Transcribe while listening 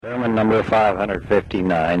Sermon number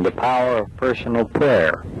 559, The Power of Personal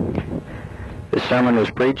Prayer. This sermon was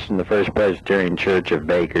preached in the First Presbyterian Church of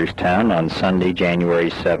Bakerstown on Sunday, January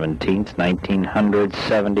 17th,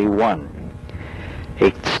 1971.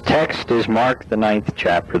 Its text is Mark, the 9th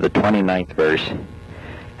chapter, the 29th verse.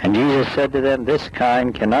 And Jesus said to them, "This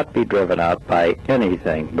kind cannot be driven out by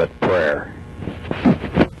anything but prayer."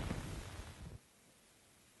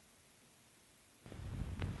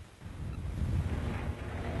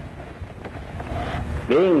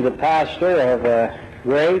 Being the pastor of a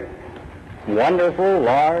great, wonderful,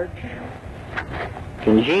 large,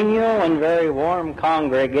 congenial, and very warm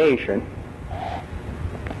congregation,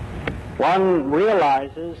 one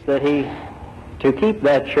realizes that to keep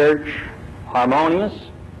that church harmonious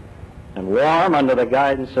and warm under the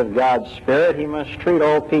guidance of God's Spirit, he must treat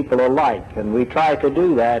all people alike. And we try to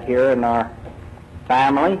do that here in our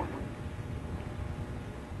family.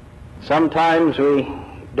 Sometimes we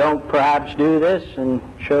don't perhaps do this and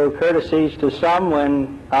show courtesies to some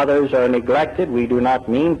when others are neglected. We do not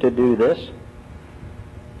mean to do this.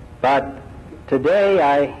 But today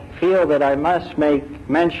I feel that I must make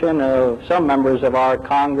mention of some members of our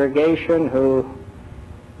congregation who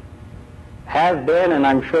have been, and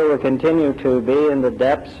I'm sure will continue to be, in the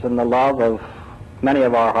depths and the love of many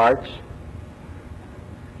of our hearts.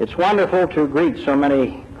 It's wonderful to greet so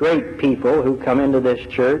many great people who come into this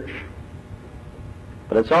church.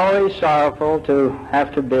 But it's always sorrowful to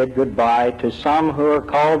have to bid goodbye to some who are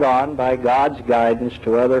called on by God's guidance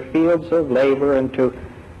to other fields of labor and to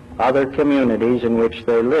other communities in which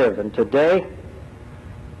they live. And today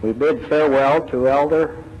we bid farewell to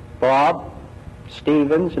Elder Bob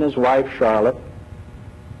Stevens and his wife Charlotte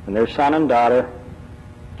and their son and daughter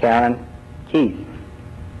Karen Keith.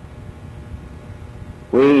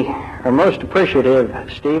 We are most appreciative,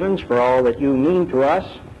 Stevens, for all that you mean to us.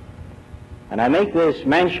 And I make this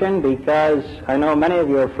mention because I know many of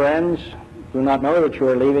your friends do not know that you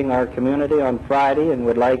are leaving our community on Friday and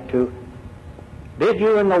would like to bid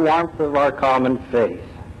you in the warmth of our common faith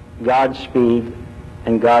Godspeed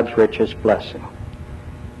and God's richest blessing.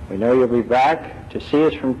 We know you'll be back to see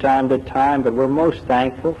us from time to time, but we're most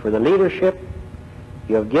thankful for the leadership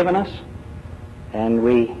you have given us, and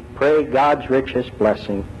we pray God's richest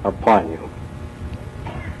blessing upon you.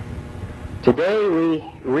 Today we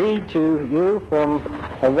read to you from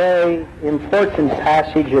a very important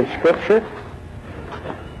passage of Scripture,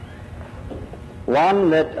 one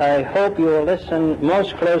that I hope you will listen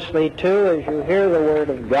most closely to as you hear the Word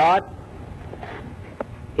of God,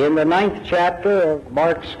 in the 9th chapter of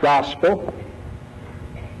Mark's Gospel,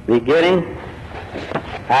 beginning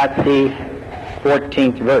at the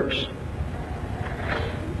 14th verse.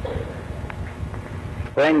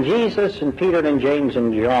 When Jesus and Peter and James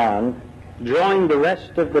and John joined the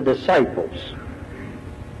rest of the disciples,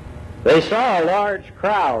 they saw a large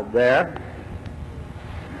crowd there,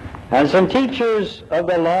 and some teachers of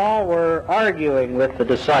the law were arguing with the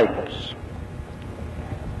disciples.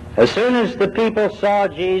 As soon as the people saw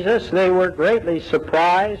Jesus, they were greatly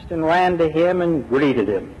surprised and ran to him and greeted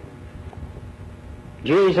him.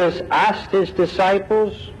 Jesus asked his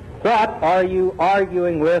disciples, "What are you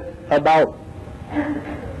arguing with about?"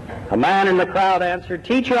 A man in the crowd answered,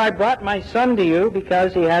 "Teacher, I brought my son to you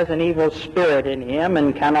because he has an evil spirit in him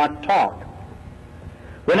and cannot talk.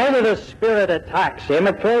 Whenever the spirit attacks him,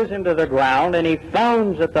 it throws him to the ground, and he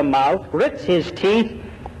foams at the mouth, grits his teeth,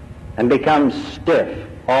 and becomes stiff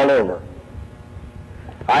all over.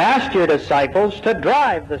 I asked your disciples to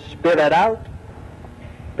drive the spirit out,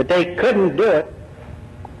 but they couldn't do it."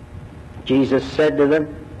 Jesus said to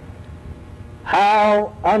them,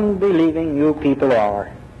 "How unbelieving you people are.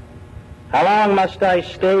 How long must I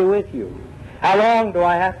stay with you? How long do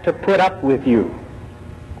I have to put up with you?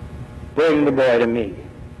 Bring the boy to me."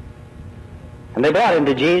 And they brought him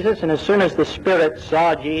to Jesus, and as soon as the spirit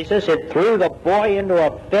saw Jesus, it threw the boy into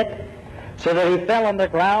a fit, so that he fell on the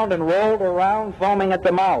ground and rolled around, foaming at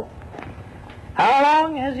the mouth. "How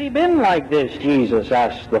long has he been like this?" Jesus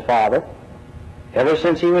asked the father. "Ever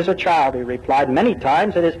since he was a child," he replied. "Many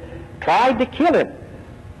times it has tried to kill him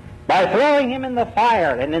by throwing him in the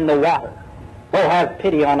fire and in the water. Oh, have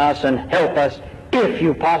pity on us and help us if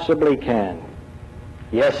you possibly can."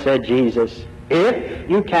 "Yes," said Jesus, "if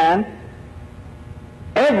you can.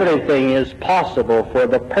 Everything is possible for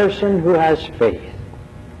the person who has faith."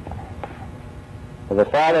 Well, the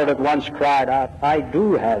father at once cried out, "I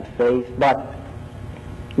do have faith, but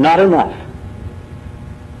not enough.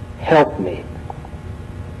 Help me."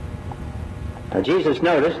 Now, Jesus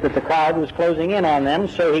noticed that the crowd was closing in on them,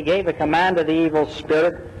 so he gave a command to the evil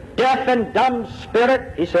spirit. "Deaf and dumb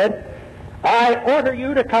spirit," he said, I order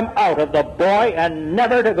you to come out of the boy and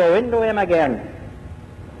never to go into him again.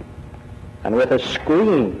 And with a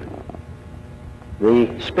scream,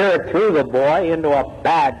 the spirit threw the boy into a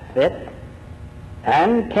bad fit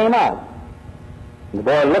and came out. The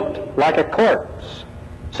boy looked like a corpse,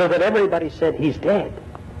 so that everybody said, he's dead.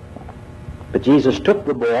 But Jesus took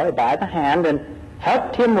the boy by the hand and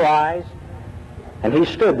helped him rise, and he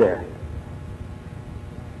stood there.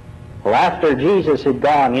 Well, after Jesus had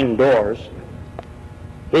gone indoors,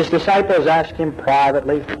 his disciples asked him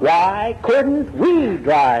privately, why couldn't we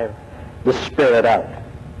drive the spirit out?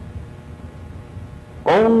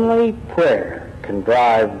 Only prayer can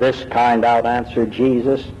drive this kind out, answered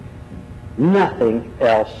Jesus. Nothing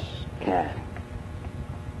else can.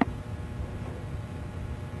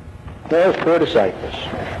 Those poor disciples.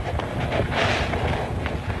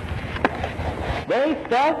 They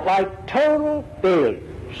felt like total failures.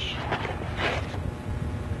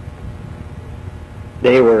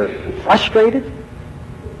 They were frustrated,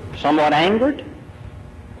 somewhat angered,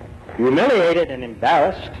 humiliated and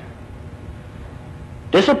embarrassed,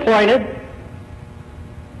 disappointed,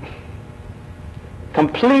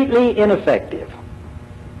 completely ineffective.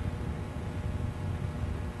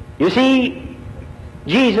 You see,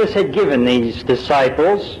 Jesus had given these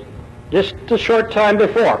disciples, just a short time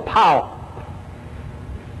before, power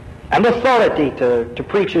and authority to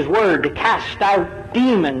preach his word, to cast out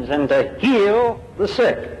demons and to heal the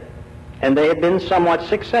sick. And they had been somewhat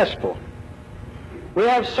successful. We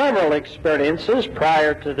have several experiences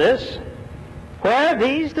prior to this where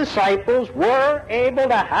these disciples were able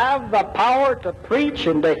to have the power to preach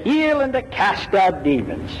and to heal and to cast out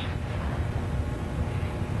demons.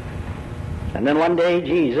 And then one day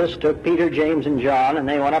Jesus took Peter, James, and John, and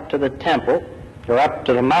they went up to the temple, or up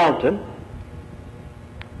to the mountain.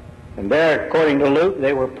 And there, according to Luke,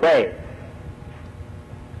 they were praying.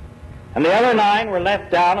 And the other 9 were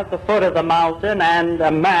left down at the foot of the mountain, and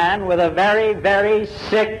a man with a very, very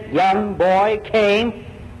sick young boy came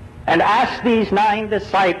and asked these 9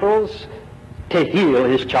 disciples to heal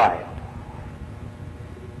his child.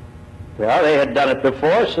 Well, they had done it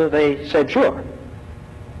before, so they said, sure.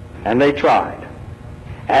 And they tried.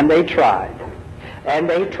 And they tried. And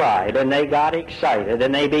they tried, and they got excited,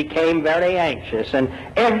 and they became very anxious, and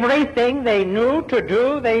everything they knew to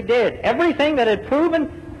do, they did. Everything that had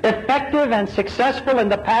proven effective and successful in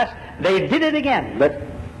the past, they did it again, but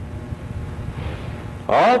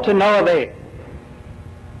all to no avail.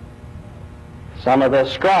 Some of the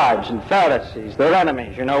scribes and Pharisees, their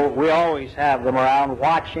enemies, you know, we always have them around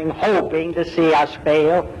watching, hoping to see us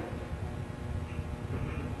fail.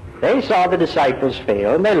 They saw the disciples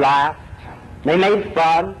fail, and they laughed. They made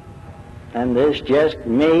fun, and this just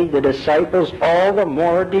made the disciples all the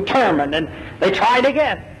more determined, and they tried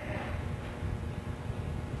again.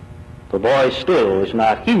 The boy still was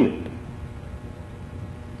not healed.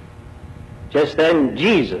 Just then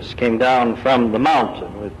Jesus came down from the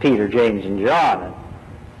mountain with Peter, James, and John, and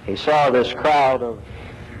he saw this crowd of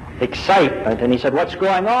excitement, and he said, what's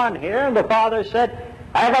going on here? And the father said,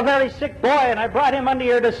 I have a very sick boy, and I brought him unto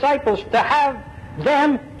your disciples to have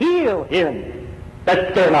them heal him,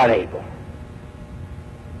 but they're not able.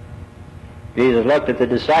 Jesus looked at the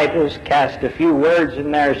disciples, cast a few words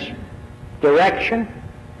in their direction.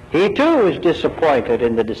 He too was disappointed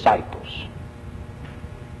in the disciples.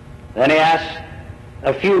 Then he asked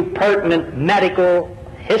a few pertinent medical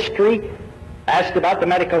history, asked about the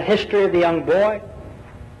medical history of the young boy.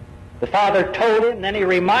 The father told him, and then he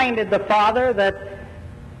reminded the father that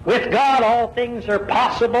with God all things are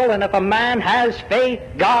possible, and if a man has faith,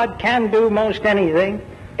 God can do most anything,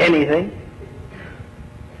 anything.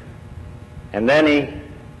 And then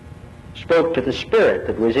he spoke to the spirit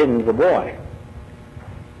that was in the boy.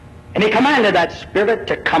 And he commanded that spirit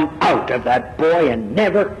to come out of that boy and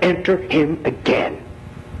never enter him again.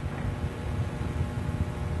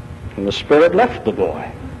 And the spirit left the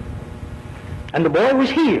boy. And the boy was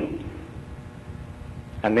healed.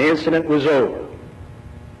 And the incident was over.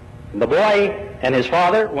 And the boy and his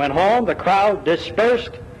father went home, the crowd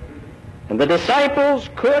dispersed, and the disciples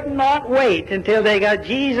could not wait until they got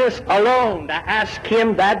Jesus alone to ask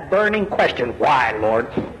him that burning question. Why, Lord?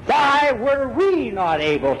 Why were we not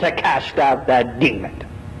able to cast out that demon?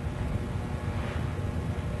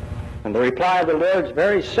 And the reply of the Lord is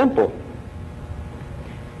very simple.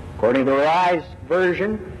 According to the Revised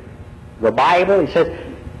Version, the Bible, he says,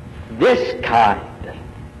 this kind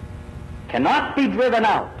cannot be driven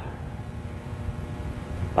out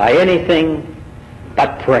by anything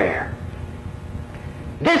but prayer.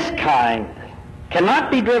 This kind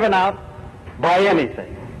cannot be driven out by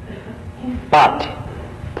anything but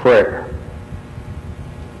prayer.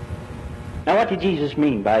 Now, what did Jesus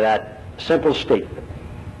mean by that simple statement?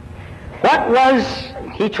 What was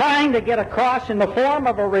he trying to get across in the form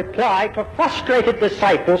of a reply to frustrated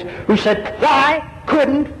disciples who said, why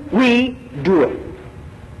couldn't we do it?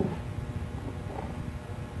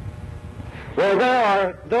 Well, there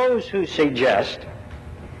are those who suggest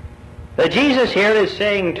that Jesus here is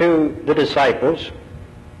saying to the disciples,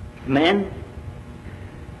 men,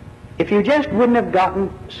 if you just wouldn't have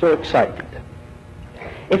gotten so excited,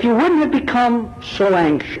 if you wouldn't have become so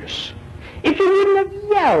anxious, if you wouldn't have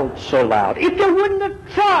yelled so loud, if you wouldn't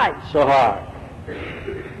have tried so hard,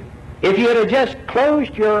 if you had just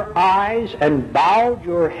closed your eyes and bowed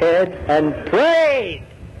your head and prayed,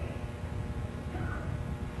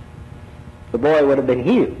 the boy would have been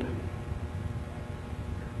healed.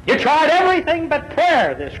 You tried everything but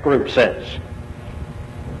prayer, this group says.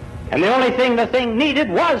 And the only thing the thing needed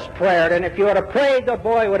was prayer, and if you had prayed, the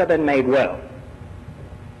boy would have been made well.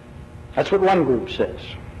 That's what one group says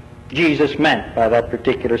Jesus meant by that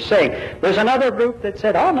particular saying. There's another group that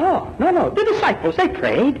said, oh, no. The disciples, they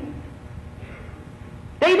prayed.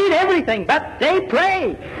 They did everything, but they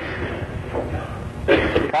prayed.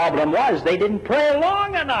 The problem was they didn't pray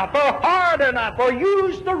long enough or hard enough or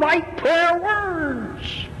use the right prayer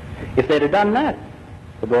words. If they'd have done that,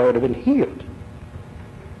 the boy would have been healed.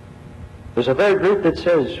 There's a third group that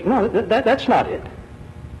says, no, that's not it.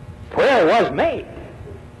 Prayer was made,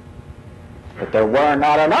 but there were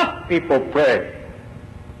not enough people praying.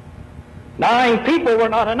 9 people were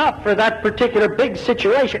not enough for that particular big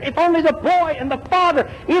situation. If only the boy and the father,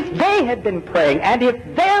 if they had been praying and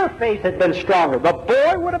if their faith had been stronger, the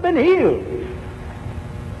boy would have been healed.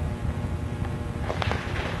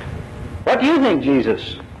 What do you think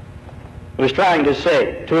Jesus was trying to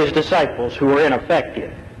say to his disciples who were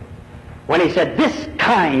ineffective when he said this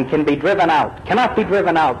kind can be driven out, cannot be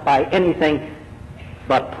driven out by anything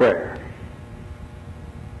but prayer?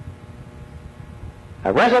 I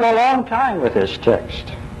wrestled a long time with this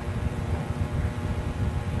text.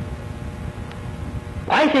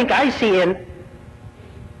 I think I see an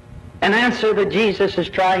answer that Jesus is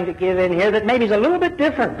trying to give in here that maybe is a little bit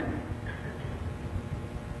different.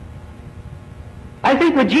 I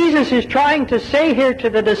think what Jesus is trying to say here to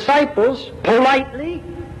the disciples, politely,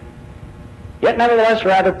 yet nevertheless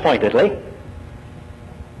rather pointedly,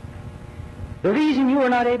 the reason you were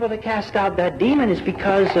not able to cast out that demon is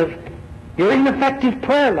because of your ineffective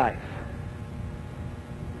prayer life.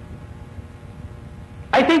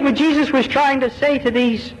 I think what Jesus was trying to say to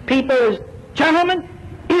these people is, gentlemen,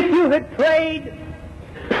 if you had prayed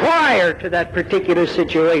prior to that particular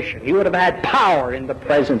situation, you would have had power in the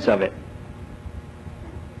presence of it.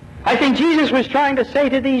 I think Jesus was trying to say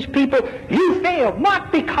to these people, you failed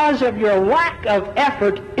not because of your lack of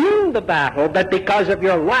effort in the battle, but because of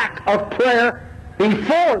your lack of prayer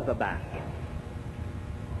before the battle.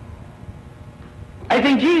 I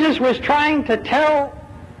think Jesus was trying to tell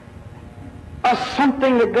us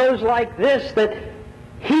something that goes like this, that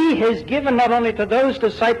he has given not only to those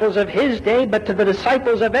disciples of his day, but to the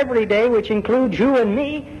disciples of every day, which includes you and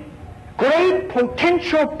me, great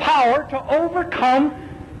potential power to overcome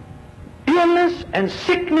illness and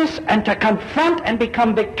sickness and to confront and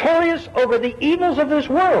become victorious over the evils of this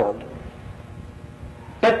world.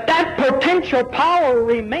 But that potential power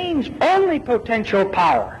remains only potential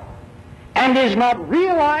power and is not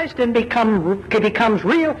realized and becomes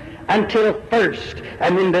real until first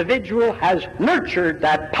an individual has nurtured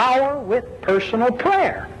that power with personal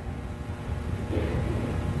prayer.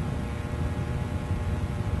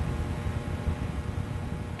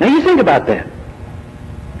 Now you think about that.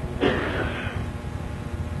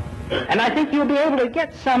 And I think you'll be able to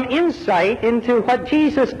get some insight into what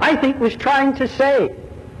Jesus, I think, was trying to say.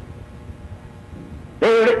 They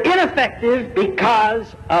were ineffective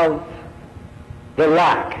because of the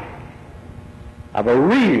lack of a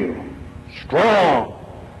real, strong,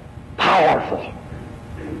 powerful,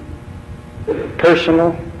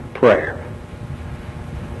 personal prayer.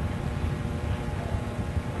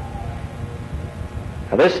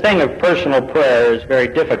 Now, this thing of personal prayer is very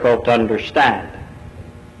difficult to understand.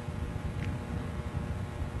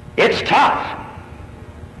 It's tough.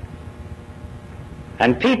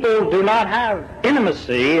 And people do not have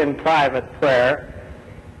intimacy in private prayer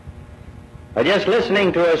by just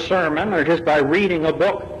listening to a sermon or just by reading a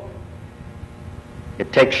book.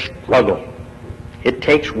 It takes struggle. It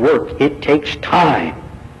takes work. It takes time.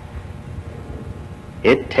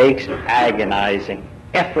 It takes agonizing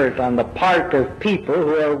effort on the part of people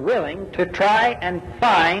who are willing to try and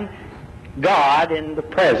find God in the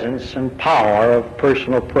presence and power of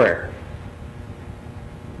personal prayer.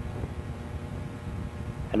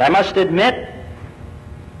 And I must admit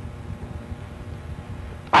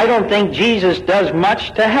I don't think Jesus does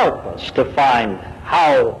much to help us to find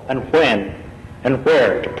how and when and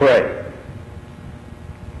where to pray.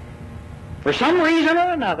 For some reason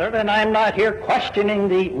or another, and I'm not here questioning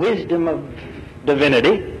the wisdom of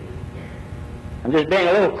divinity, I'm just being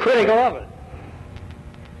a little critical of it.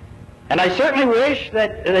 And I certainly wish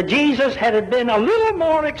that Jesus had been a little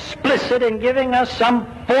more explicit in giving us some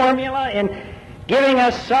formula, in giving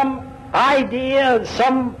us some idea,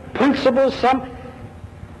 some principles,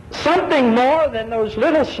 something more than those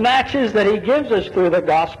little snatches that he gives us through the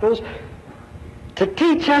Gospels to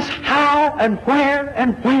teach us how and where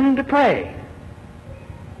and when to pray.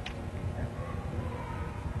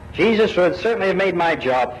 Jesus would certainly have made my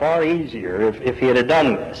job far easier if he had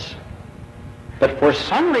done this. But for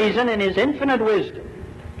some reason, in his infinite wisdom,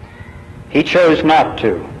 he chose not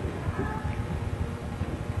to.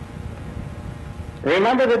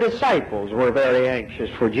 Remember, the disciples were very anxious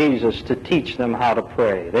for Jesus to teach them how to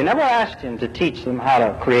pray. They never asked him to teach them how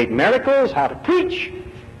to create miracles, how to preach.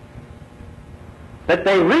 But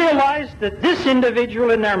they realized that this individual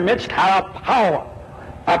in their midst had a power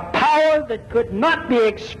that could not be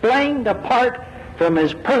explained apart from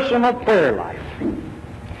his personal prayer life.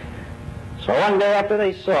 So one day after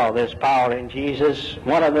they saw this power in Jesus,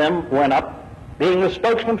 one of them went up, being the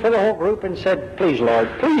spokesman for the whole group, and said, please,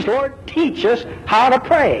 Lord, teach us how to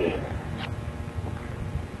pray.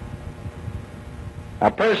 Now,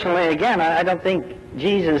 personally, again, I don't think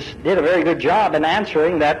Jesus did a very good job in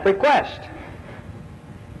answering that request.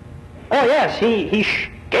 Oh, yes, he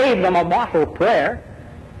gave them a model prayer,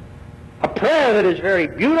 a prayer that is very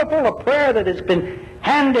beautiful, a prayer that has been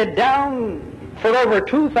handed down for over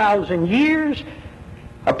 2,000 years,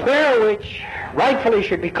 a prayer which rightfully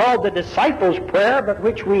should be called the disciples' prayer, but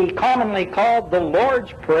which we commonly call the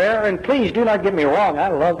Lord's Prayer. And please do not get me wrong, I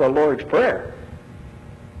love the Lord's Prayer.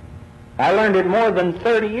 I learned it more than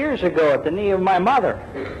 30 years ago at the knee of my mother.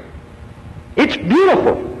 It's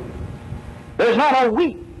beautiful. There's not a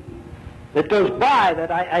week that goes by that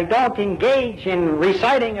I don't engage in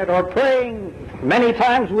reciting it or praying many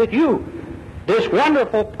times with you this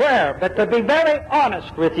wonderful prayer. But to be very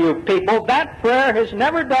honest with you people, that prayer has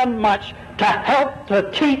never done much to help to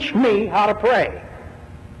teach me how to pray.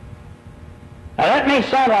 Now that may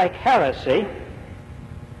sound like heresy,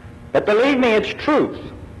 but believe me, it's truth.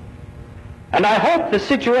 And I hope the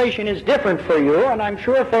situation is different for you, and I'm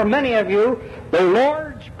sure for many of you, the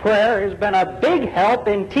Lord's Prayer has been a big help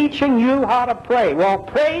in teaching you how to pray. Well,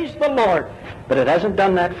 praise the Lord, but it hasn't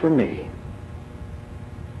done that for me.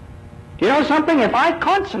 You know something? If I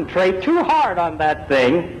concentrate too hard on that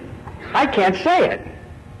thing, I can't say it.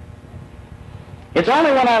 It's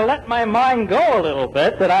only when I let my mind go a little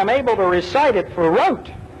bit that I'm able to recite it for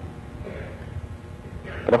rote.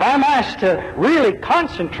 But if I'm asked to really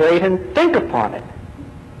concentrate and think upon it,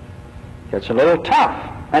 it's a little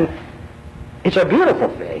tough. And it's a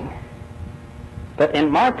beautiful thing. But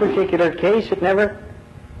in my particular case, it never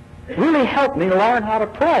really helped me learn how to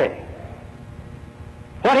pray.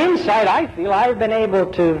 What insight I feel I've been able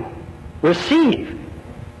to receive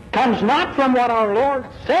comes not from what our Lord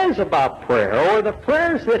says about prayer or the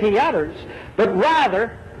prayers that he utters, but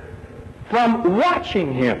rather from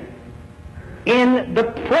watching him in the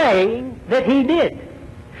praying that he did.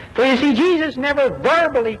 For you see, Jesus never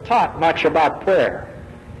verbally taught much about prayer,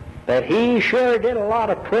 but he sure did a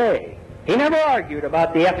lot of praying. He never argued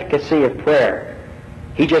about the efficacy of prayer.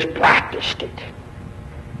 He just practiced it.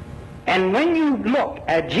 And when you look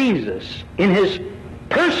at Jesus in his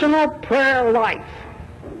personal prayer life,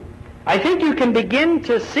 I think you can begin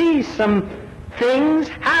to see some things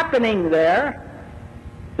happening there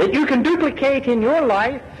that you can duplicate in your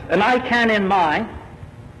life, and I can in mine,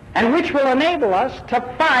 and which will enable us to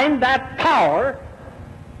find that power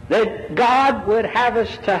that God would have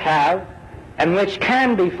us to have, and which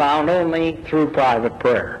can be found only through private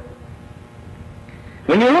prayer.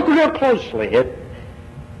 When you look real closely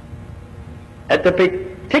at the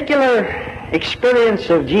particular experience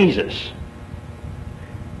of Jesus,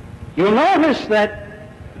 you'll notice that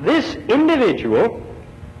this individual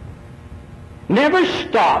never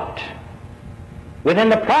stopped within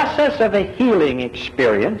the process of a healing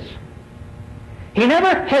experience. He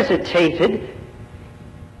never hesitated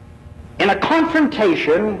in a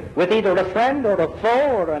confrontation with either a friend or a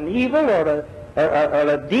foe or an evil or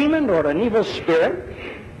a demon or an evil spirit.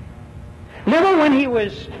 Never when he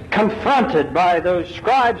was confronted by those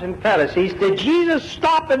scribes and Pharisees did Jesus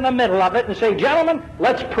stop in the middle of it and say, "Gentlemen,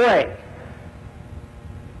 let's pray."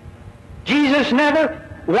 Jesus never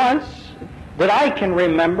once, that I can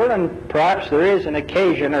remember, and perhaps there is an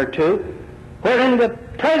occasion or two, where in the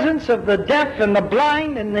presence of the deaf and the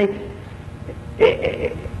blind and the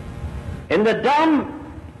In the dumb,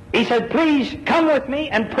 he said, please come with me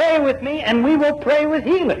and pray with me, and we will pray with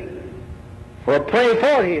healing, or pray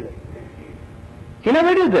for healing. He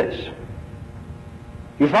never did this.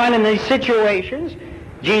 You find in these situations,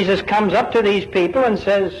 Jesus comes up to these people and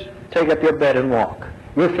says, take up your bed and walk.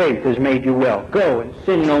 Your faith has made you well. Go and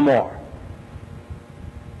sin no more.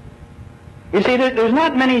 You see, there's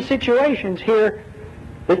not many situations here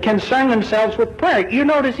that concern themselves with prayer. You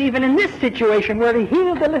notice even in this situation where he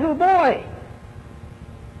healed the little boy.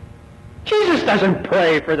 Jesus doesn't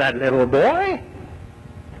pray for that little boy.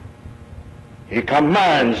 He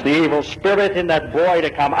commands the evil spirit in that boy to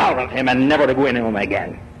come out of him and never to go into him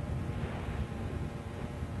again.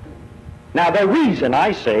 Now, the reason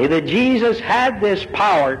I say that Jesus had this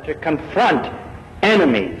power to confront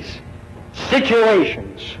enemies,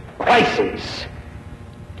 situations, crises,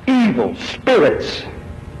 evil spirits,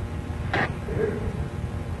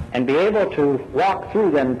 and be able to walk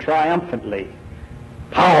through them triumphantly,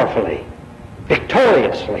 powerfully,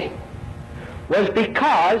 victoriously, was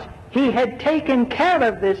because he had taken care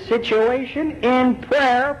of this situation in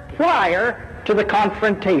prayer prior to the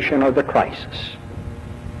confrontation of the crisis.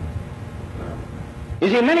 You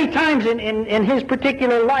see, many times in his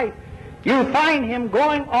particular life, you find him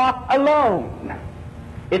going off alone.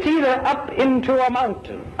 It's either up into a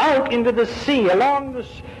mountain, out into the sea, along the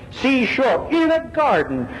seashore, in a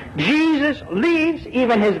garden. Jesus leaves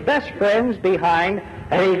even his best friends behind,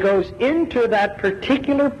 and he goes into that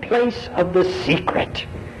particular place of the secret,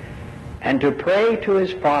 and to pray to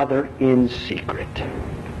his Father in secret.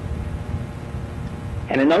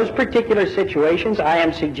 And in those particular situations, I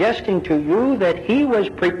am suggesting to you that he was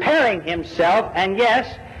preparing himself, and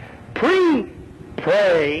yes,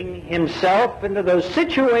 pre-praying himself into those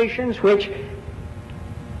situations which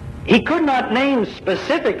he could not name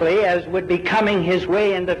specifically as would be coming his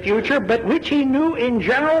way in the future, but which he knew in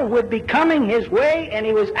general would be coming his way, and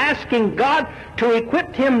he was asking God to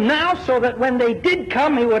equip him now so that when they did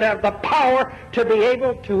come, he would have the power to be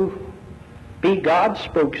able to be God's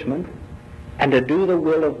spokesman and to do the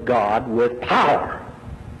will of God with power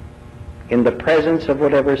in the presence of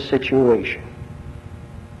whatever situation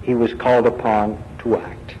he was called upon to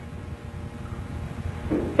act.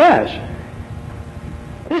 Yes.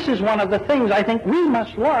 This is one of the things I think we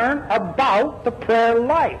must learn about the prayer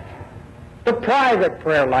life, the private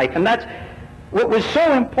prayer life. And that's what was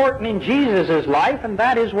so important in Jesus' life, and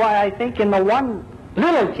that is why I think in the one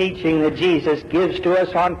little teaching that Jesus gives to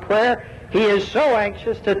us on prayer, he is so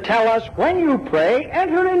anxious to tell us, when you pray,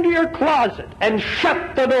 enter into your closet and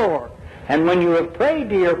shut the door. And when you have prayed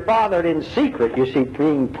to your Father in secret, you see,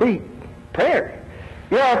 being prayer,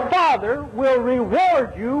 your Father will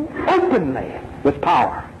reward you openly with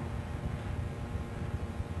power.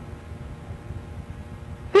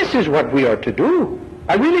 This is what we are to do.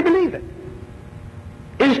 I really believe it.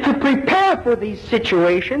 Is to prepare for these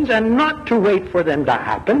situations and not to wait for them to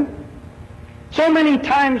happen. So many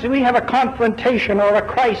times we have a confrontation or a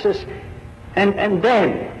crisis, and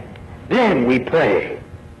then we pray.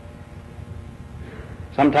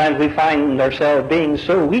 Sometimes we find ourselves being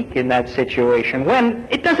so weak in that situation when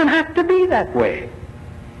it doesn't have to be that way.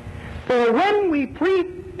 For when we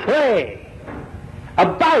pray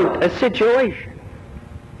about a situation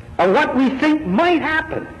or what we think might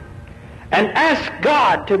happen and ask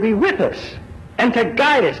God to be with us and to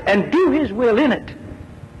guide us and do his will in it,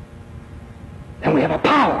 then we have a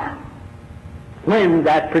power when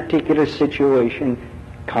that particular situation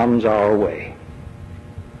comes our way.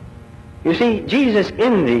 You see, Jesus,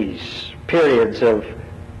 in these periods of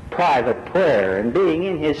private prayer and being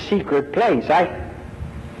in his secret place,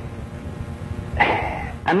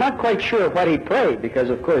 I'm not quite sure what he prayed,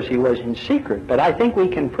 because of course he was in secret, but I think we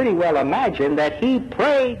can pretty well imagine that he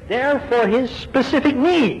prayed there for his specific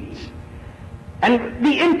needs and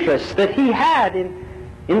the interests that he had in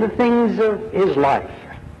the things of his life.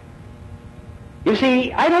 You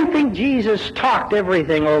see, I don't think Jesus talked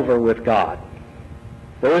everything over with God.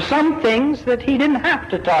 There were some things that he didn't have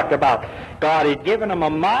to talk about. God had given him a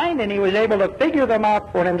mind, and he was able to figure them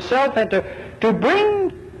out for himself, and to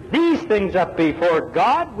bring these things up before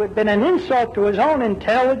God would have been an insult to his own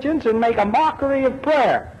intelligence and make a mockery of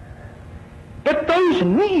prayer. But those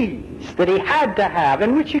needs that he had to have,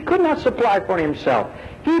 and which he could not supply for himself,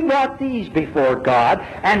 he brought these before God,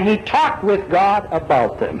 and he talked with God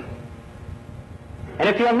about them. And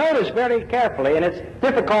if you'll notice very carefully, and it's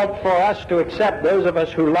difficult for us to accept, those of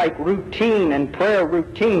us who like routine and prayer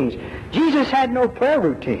routines, Jesus had no prayer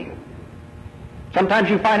routine. Sometimes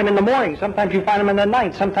you find him in the morning, sometimes you find him in the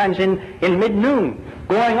night, sometimes in mid-noon,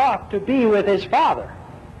 going off to be with his Father.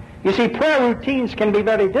 You see, prayer routines can be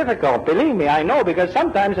very difficult. Believe me, I know, because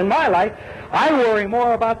sometimes in my life, I worry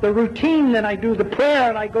more about the routine than I do the prayer,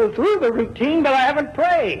 and I go through the routine, but I haven't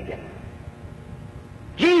prayed.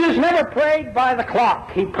 Jesus never prayed by the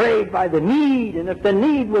clock. He prayed by the need, and if the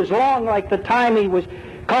need was long, like the time he was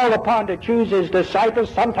called upon to choose his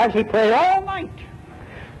disciples, sometimes he prayed all night.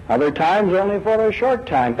 Other times only for a short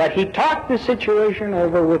time. But he talked the situation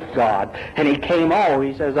over with God, and he came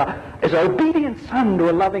always as an obedient son to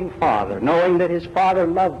a loving father, knowing that his father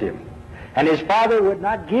loved him, and his father would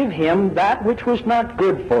not give him that which was not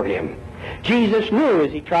good for him. Jesus knew,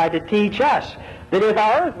 as he tried to teach us, that if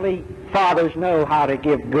our earthly fathers know how to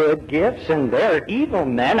give good gifts and they're evil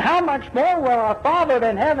men, how much more will our Father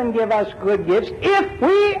in heaven give us good gifts if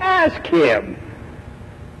we ask him?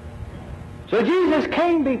 So Jesus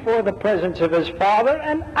came before the presence of his Father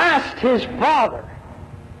and asked his Father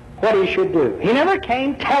what he should do. He never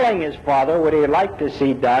came telling his Father what he'd like to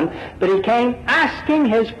see done, but he came asking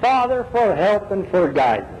his Father for help and for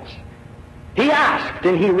guidance. He asked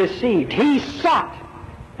and he received. He sought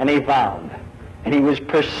and he found. And he was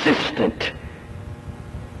persistent.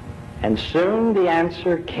 And soon the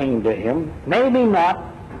answer came to him, maybe not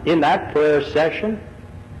in that prayer session,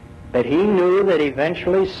 but he knew that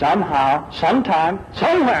eventually, somehow, sometime,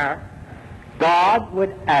 somewhere, God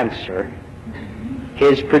would answer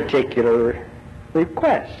his particular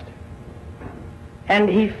request. And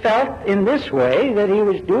he felt in this way that he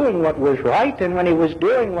was doing what was right, and when he was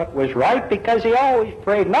doing what was right, because he always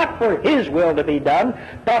prayed not for his will to be done,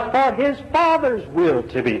 but for his Father's will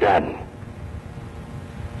to be done,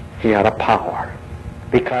 he had a power,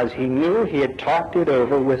 because he knew he had talked it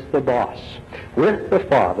over with the boss, with the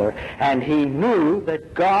Father, and he knew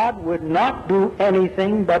that God would not do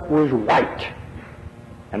anything but was right.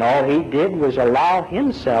 And all he did was allow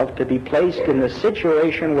himself to be placed in the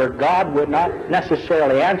situation where God would not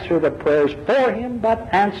necessarily answer the prayers for him, but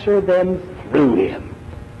answer them through him.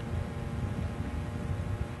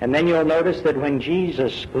 And then you'll notice that when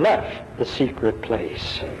Jesus left the secret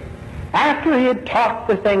place, after he had talked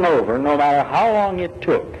the thing over, no matter how long it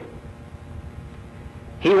took,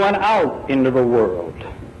 he went out into the world.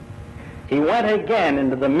 He went again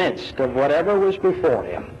into the midst of whatever was before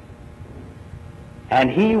him. And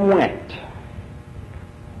he went,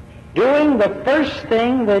 doing the first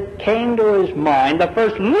thing that came to his mind, the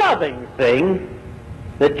first loving thing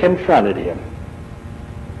that confronted him.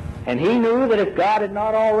 And he knew that if God had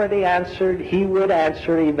not already answered, he would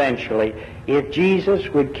answer eventually, if Jesus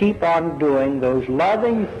would keep on doing those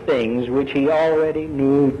loving things which he already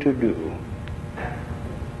knew to do.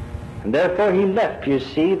 And therefore he left, you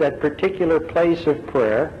see, that particular place of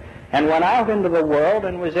prayer, and went out into the world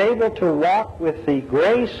and was able to walk with the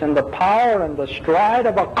grace and the power and the stride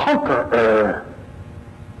of a conqueror,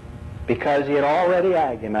 because he had already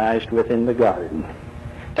agonized within the garden.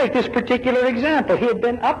 Take this particular example. He had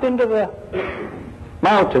been up into the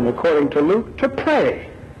mountain, according to Luke, to pray.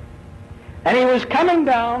 And he was coming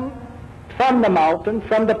down from the mountain,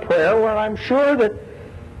 from the prayer, where I'm sure that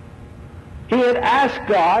he had asked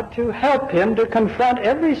God to help him to confront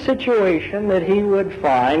every situation that he would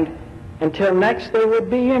find until next they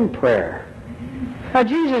would be in prayer. Now,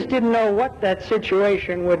 Jesus didn't know what that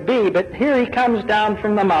situation would be, but here he comes down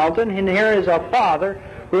from the mountain, and here is a father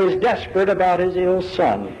who is desperate about his ill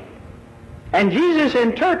son. And Jesus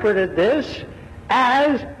interpreted this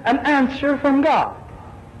as an answer from God.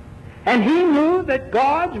 And he knew that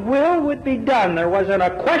God's will would be done. There wasn't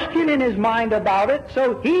a question in his mind about it,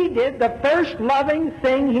 so he did the first loving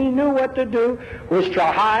thing he knew what to do, was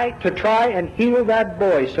to try and heal that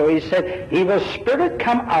boy. So he said, evil spirit,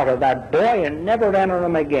 come out of that boy and never enter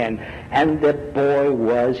him again. And the boy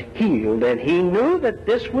was healed, and he knew that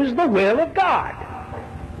this was the will of God.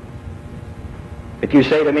 If you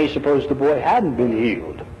say to me, suppose the boy hadn't been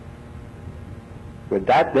healed, would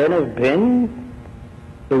that then have been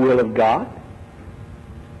the will of God?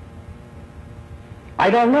 I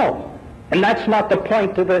don't know. And that's not the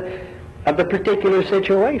point of the particular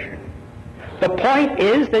situation. The point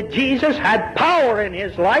is that Jesus had power in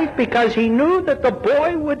his life because he knew that the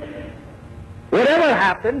boy would, whatever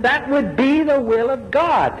happened, that would be the will of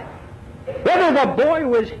God. Whether the boy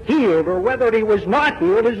was healed or whether he was not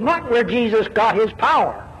healed is not where Jesus got his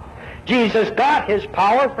power. Jesus got his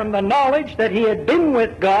power from the knowledge that he had been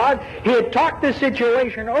with God, he had talked the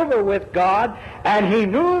situation over with God, and he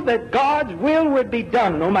knew that God's will would be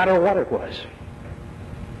done no matter what it was.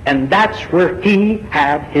 And that's where he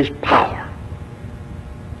had his power.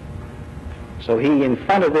 So he, in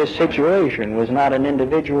front of this situation, was not an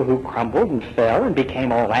individual who crumbled and fell and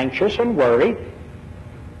became all anxious and worried.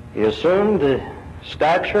 He assumed the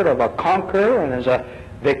stature of a conqueror, and as a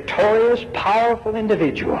victorious, powerful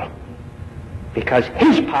individual, because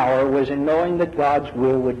his power was in knowing that God's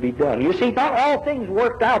will would be done. You see, not all things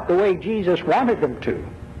worked out the way Jesus wanted them to.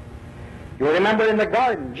 You remember in the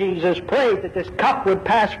garden, Jesus prayed that this cup would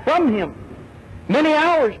pass from him. Many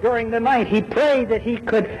hours during the night, he prayed that he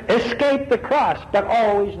could escape the cross, but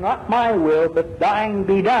always, not my will, but thine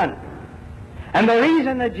be done. And the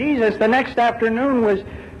reason that Jesus the next afternoon was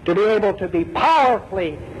to be able to be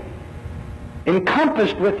powerfully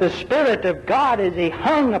encompassed with the Spirit of God as he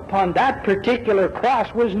hung upon that particular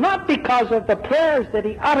cross was not because of the prayers that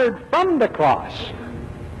he uttered from the cross,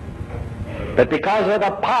 but because of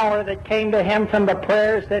the power that came to him from the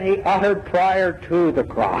prayers that he uttered prior to the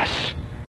cross.